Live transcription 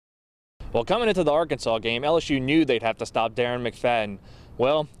Well, coming into the Arkansas game, LSU knew they'd have to stop Darren McFadden.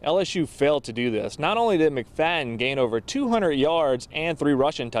 Well, LSU failed to do this. Not only did McFadden gain over 200 yards and 3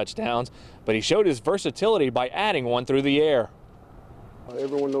 rushing touchdowns, but he showed his versatility by adding one through the air.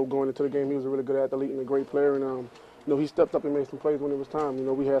 Everyone knows going into the game he was a really good athlete and a great player, and he stepped up and made some plays when it was time.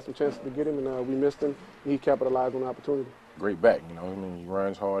 We had some chances to get him, and we missed him. He capitalized on the opportunity. Great back, he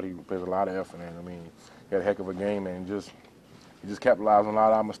runs hard, he plays a lot of effort, and he had a heck of a game, and he just capitalized on a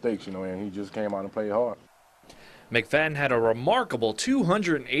lot of our mistakes, and he just came out and played hard. McFadden had a remarkable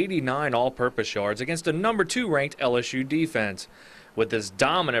 289 all-purpose yards against a number 2 ranked LSU defense. With this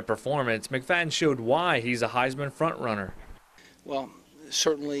dominant performance, McFadden showed why he's a Heisman frontrunner. Well,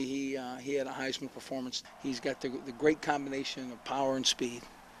 certainly he had a Heisman performance. He's got the great combination of power and speed,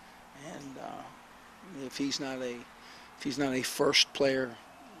 and if he's not a first player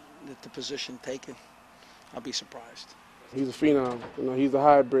at the position taken, I'll be surprised. He's a phenom. He's a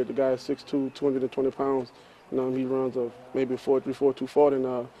hybrid. The guy is 6'2", 220 pounds. He runs maybe a 4.34, 240,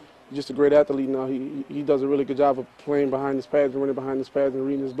 and he's just a great athlete. He does a really good job of playing behind his pads and running behind his pads and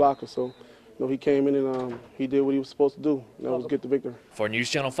reading his blocker. So, he came in and he did what he was supposed to do. And that was get the victory. For News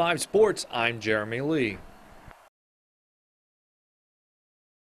Channel 5 Sports, I'm Jeremy Lee.